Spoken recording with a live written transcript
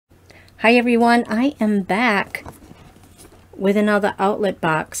Hi everyone, I am back with another outlet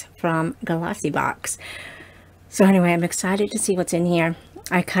box from Glossy Box. So anyway, I'm excited to see what's in here.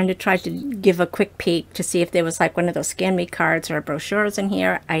 I kind of tried to give a quick peek to see if there was like one of those scan me cards or brochures in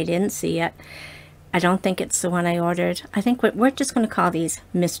here. I didn't see it. I don't think it's the one I ordered. I think we're just going to call these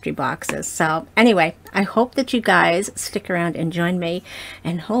mystery boxes. So anyway, I hope that you guys stick around and join me,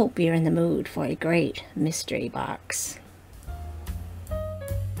 and hope you're in the mood for a great mystery box.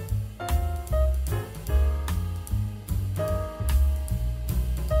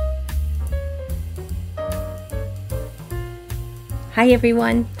 Hi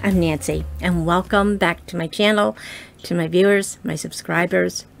everyone, I'm Nancy, and welcome back to my channel. To my viewers, my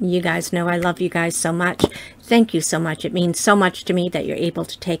subscribers, you guys know I love you guys so much. Thank you so much. It means so much to me that you're able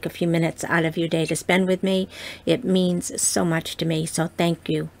to take a few minutes out of your day to spend with me. It means so much to me, so thank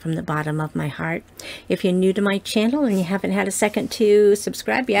you from the bottom of my heart. If you're new to my channel and you haven't had a second to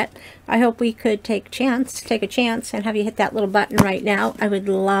subscribe yet, I hope we could take a chance and have you hit that little button right now. I would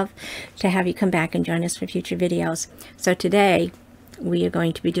love to have you come back and join us for future videos. So today, we are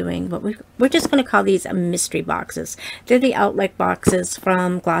going to be doing what we're just going to call these mystery boxes. They're the outlet boxes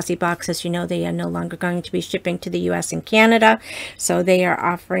from Glossy Box. As you know, they are no longer going to be shipping to the US and Canada, so they are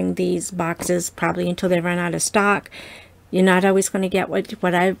offering these boxes probably until they run out of stock. You're not always going to get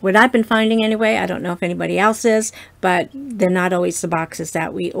what I've been finding anyway. I don't know if anybody else is, but they're not always the boxes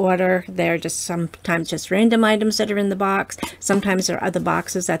that we order. They're just sometimes just random items that are in the box. Sometimes there are other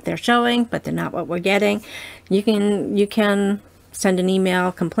boxes that they're showing, but they're not what we're getting. You can send an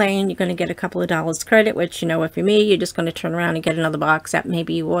email, complain, you're going to get a couple of dollars credit, which, you know, if you're me, you're just going to turn around and get another box that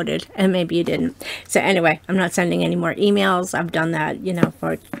maybe you ordered and maybe you didn't. So anyway, I'm not sending any more emails. I've done that, you know,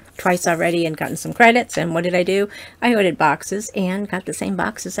 for twice already and gotten some credits. And what did I do? I ordered boxes and got the same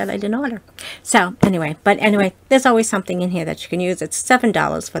boxes that I didn't order. So anyway, there's always something in here that you can use. It's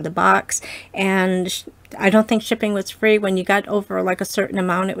 $7 for the box, and I don't think shipping was free. When you got over like a certain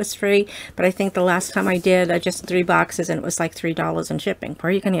amount, it was free. But I think the last time I did, I just 3 boxes and it was like $3 in shipping. Where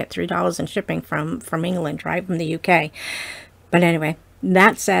are you going to get $3 in shipping from England, right? From the UK. But anyway,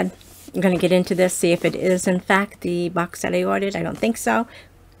 that said, I'm going to get into this, see if it is in fact the box that I ordered. I don't think so.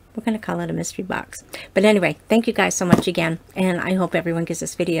 We're going to call it a mystery box. But anyway, thank you guys so much again. And I hope everyone gives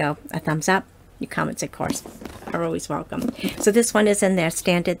this video a thumbs up. Your comments, of course, are always welcome. So this one is in their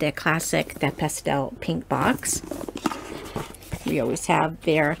standard, their classic, their pastel pink box. We always have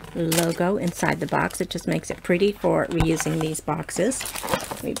their logo inside the box. It just makes it pretty for reusing these boxes.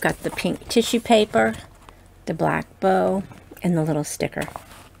 We've got the pink tissue paper, the black bow, and the little sticker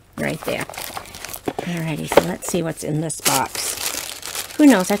right there. Alrighty, so let's see what's in this box. Who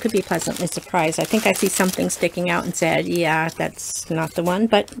knows, I could be pleasantly surprised. I think I see something sticking out and said, yeah, that's not the one.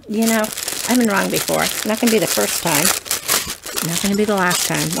 But, you know, I've been wrong before. It's not going to be the first time. Not going to be the last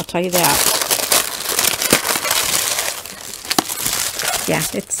time, I'll tell you that. Yeah,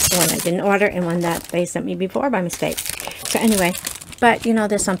 it's one I didn't order and one that they sent me before by mistake. So anyway, but, you know,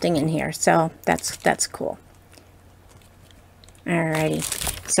 there's something in here. So that's cool. Alrighty.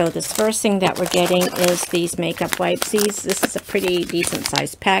 So this first thing that we're getting is these makeup wipes. This is a pretty decent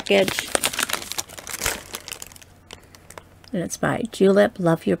sized package. And it's by Julep.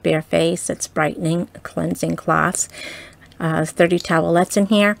 Love Your Bare Face. It's brightening, cleansing cloths. 30 towelettes in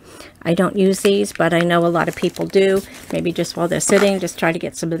here. I don't use these, but I know a lot of people do. Maybe just while they're sitting, just try to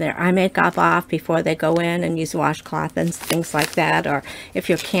get some of their eye makeup off before they go in and use washcloth and things like that. Or if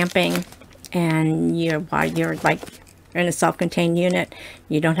you're camping and you're like in a self-contained unit,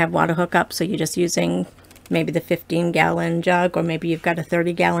 you don't have water hookup, so you're just using maybe the 15-gallon jug, or maybe you've got a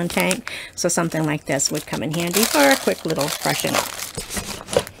 30-gallon tank. So something like this would come in handy for a quick little freshen up.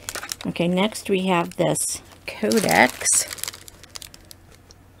 Okay, next we have this Codex,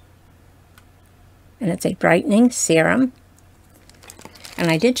 and it's a brightening serum.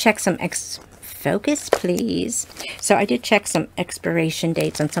 And I did check some focus, please. So I did check some expiration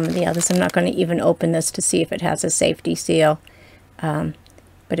dates on some of the others. I'm not going to even open this to see if it has a safety seal,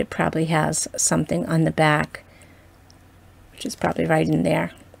 but it probably has something on the back, which is probably right in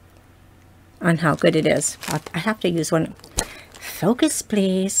there on how good it is. I have to use one. Focus,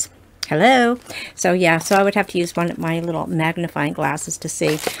 please. Hello. So yeah, so I would have to use one of my little magnifying glasses to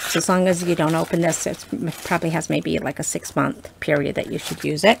see. So as long as you don't open this, it probably has maybe like a 6-month period that you should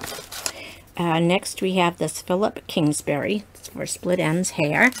use it. Next we have this Philip Kingsbury. It's for split ends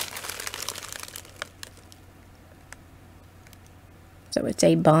hair. So it's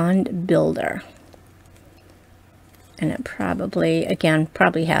a bond builder. And it probably, again,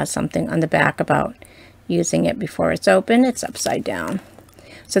 probably has something on the back about using it before it's open. It's upside down.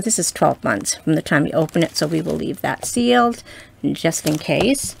 So this is 12 months from the time you open it, so we will leave that sealed just in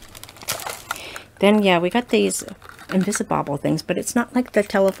case. Then, yeah, we got these invisible things, but it's not like the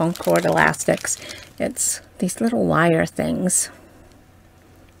telephone cord elastics. It's these little wire things.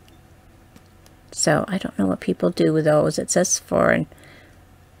 So I don't know what people do with those. It says for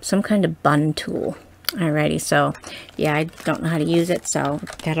some kind of bun tool. Alrighty, so yeah, I don't know how to use it, so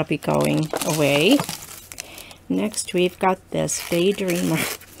that'll be going away. Next, we've got this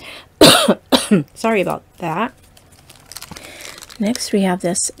Daydreamer. Sorry about that. Next, we have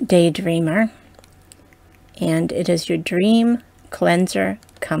this Daydreamer, and it is your dream cleanser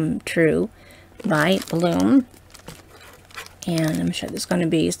come true by Bloom. And I'm sure there's going to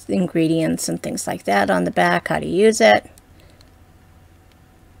be ingredients and things like that on the back, how to use it.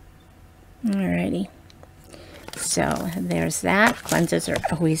 Alrighty. So there's that. Cleansers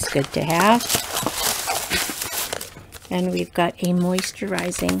are always good to have. And we've got a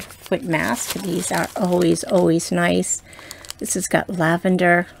moisturizing foot mask. These are always, always nice. This has got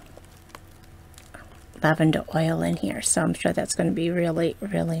lavender oil in here. So I'm sure that's going to be really,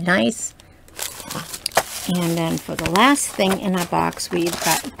 really nice. And then for the last thing in our box, we've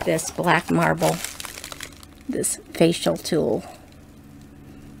got this black marble, this facial tool.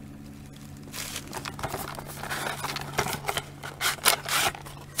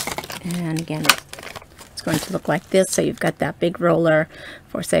 And again, it's going to look like this. So you've got that big roller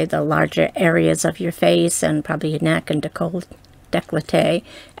for, say, the larger areas of your face and probably your neck and décolleté,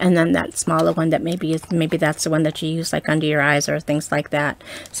 and then that smaller one that maybe that's the one that you use like under your eyes or things like that.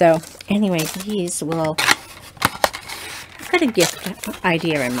 So anyway, these will, I've got a gift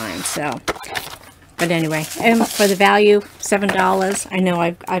idea in mind. So, but anyway, for the value, $7. I know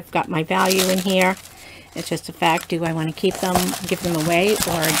I've got my value in here. It's just a fact. Do I want to keep them, give them away,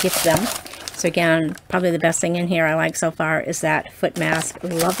 or gift them? So again, probably the best thing in here I like so far is that foot mask.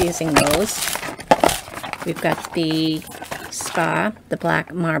 Love using those. We've got the Spa, the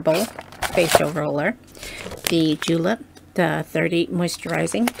black marble facial roller, the Julep, the 30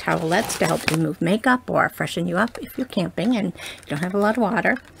 moisturizing towelettes to help remove makeup or freshen you up if you're camping and you don't have a lot of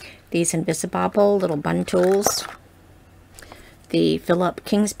water. These invisible little bun tools, the Philip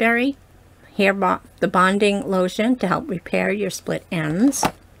Kingsbury the bonding lotion to help repair your split ends.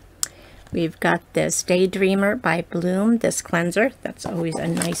 We've got this Daydreamer by Bloom, this cleanser. That's always a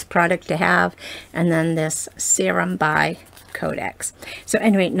nice product to have. And then this serum by Codex. So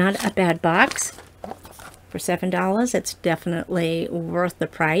anyway, not a bad box. For $7, it's definitely worth the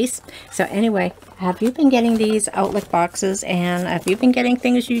price. So anyway, have you been getting these outlet boxes, and have you been getting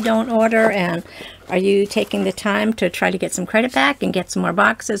things you don't order, and are you taking the time to try to get some credit back and get some more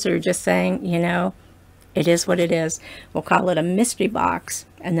boxes, or just saying, you know, it is what it is. We'll call it a mystery box,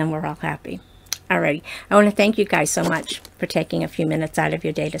 and then we're all happy. Alrighty, I want to thank you guys so much for taking a few minutes out of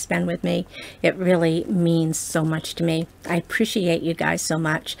your day to spend with me. It really means so much to me. I appreciate you guys so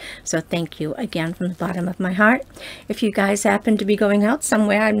much. So thank you again from the bottom of my heart. If you guys happen to be going out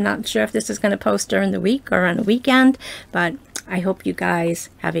somewhere, I'm not sure if this is going to post during the week or on a weekend, but I hope you guys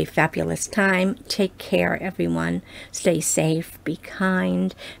have a fabulous time. Take care, everyone. Stay safe, be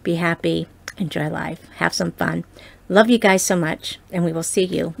kind, be happy, enjoy life, have some fun. Love you guys so much, and we will see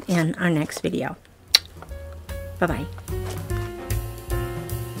you in our next video. Bye-bye.